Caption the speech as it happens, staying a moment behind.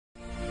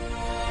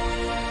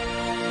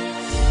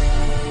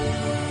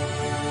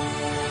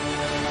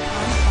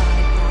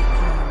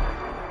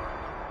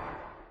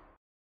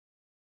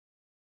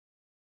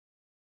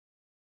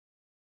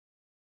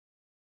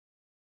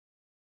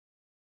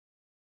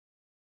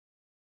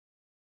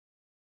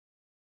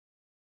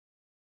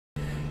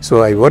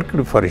So I worked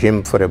for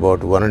him for about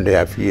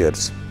 1.5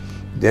 years.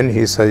 Then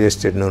he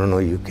suggested, no,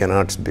 you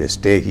cannot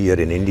stay here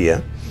in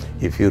India.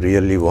 If you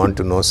really want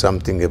to know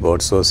something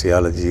about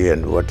sociology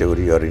and whatever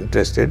you are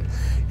interested,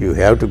 you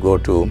have to go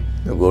to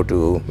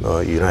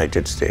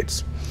United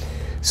States.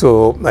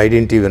 So I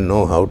didn't even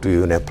know how to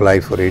even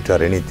apply for it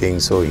or anything.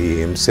 So he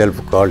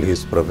himself called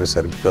his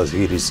professor, because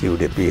he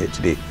received a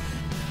PhD.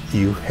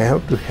 You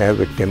have to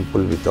have a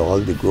temple with all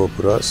the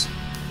gopuras,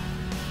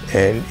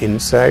 and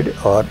inside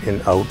or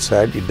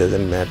outside, it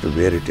doesn't matter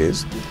where it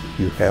is,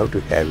 you have to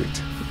have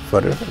it for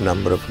a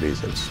number of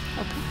reasons.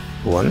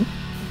 Okay. One,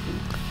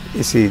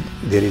 you see,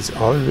 there is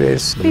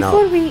always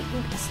Before we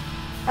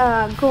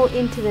go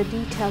into the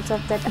details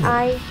of that,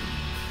 I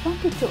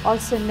wanted to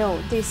also know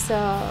this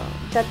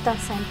Datta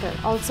Center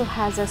also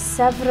has a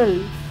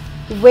several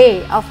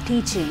way of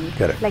teaching,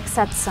 Correct. like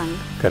satsang,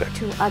 Correct.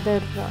 to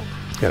other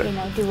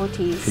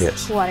devotees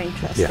Yes. who are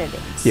interested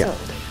in. Yeah.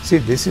 See,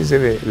 this is a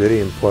very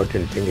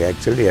important thing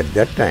actually at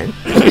that time.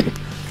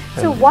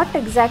 So what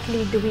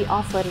exactly do we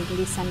offer in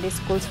these Sunday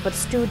schools for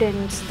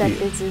students? That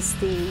this is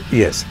the...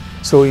 Yes.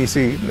 So you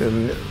see,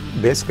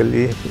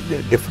 basically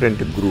the different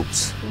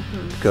groups,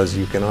 because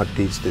you cannot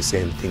teach the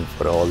same thing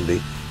for all. The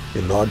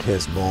Lord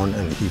has born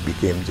and he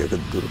became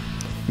Jagadguru.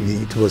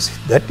 It was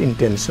that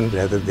intention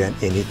rather than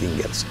anything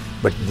else.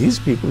 But these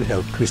people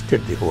have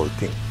twisted the whole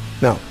thing.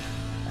 Now,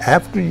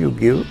 after you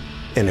give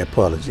an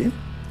apology,